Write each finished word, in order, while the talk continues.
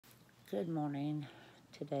Good morning.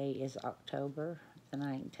 Today is October the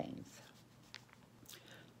 19th,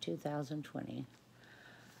 2020.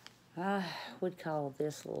 I would call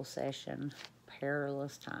this little session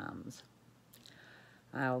Perilous Times.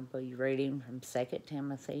 I'll be reading from 2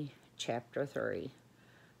 Timothy chapter 3,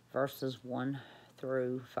 verses 1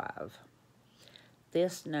 through 5.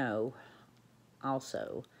 This know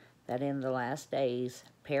also, that in the last days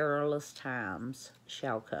perilous times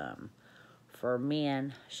shall come. For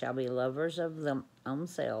men shall be lovers of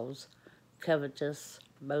themselves, covetous,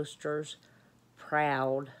 boasters,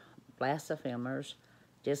 proud, blasphemers,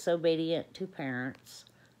 disobedient to parents,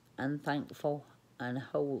 unthankful,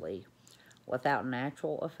 unholy, without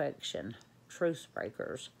natural affection, truce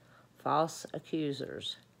breakers, false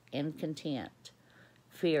accusers, incontent,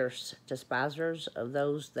 fierce, despisers of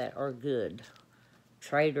those that are good,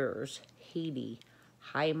 traitors, heady,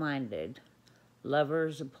 high-minded,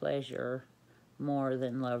 lovers of pleasure more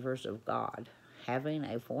than lovers of God, having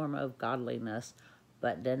a form of godliness,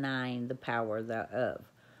 but denying the power thereof.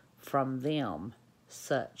 From them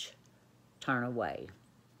such turn away.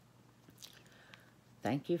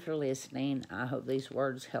 Thank you for listening. I hope these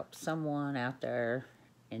words help someone out there.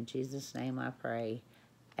 In Jesus' name I pray.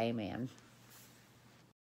 Amen.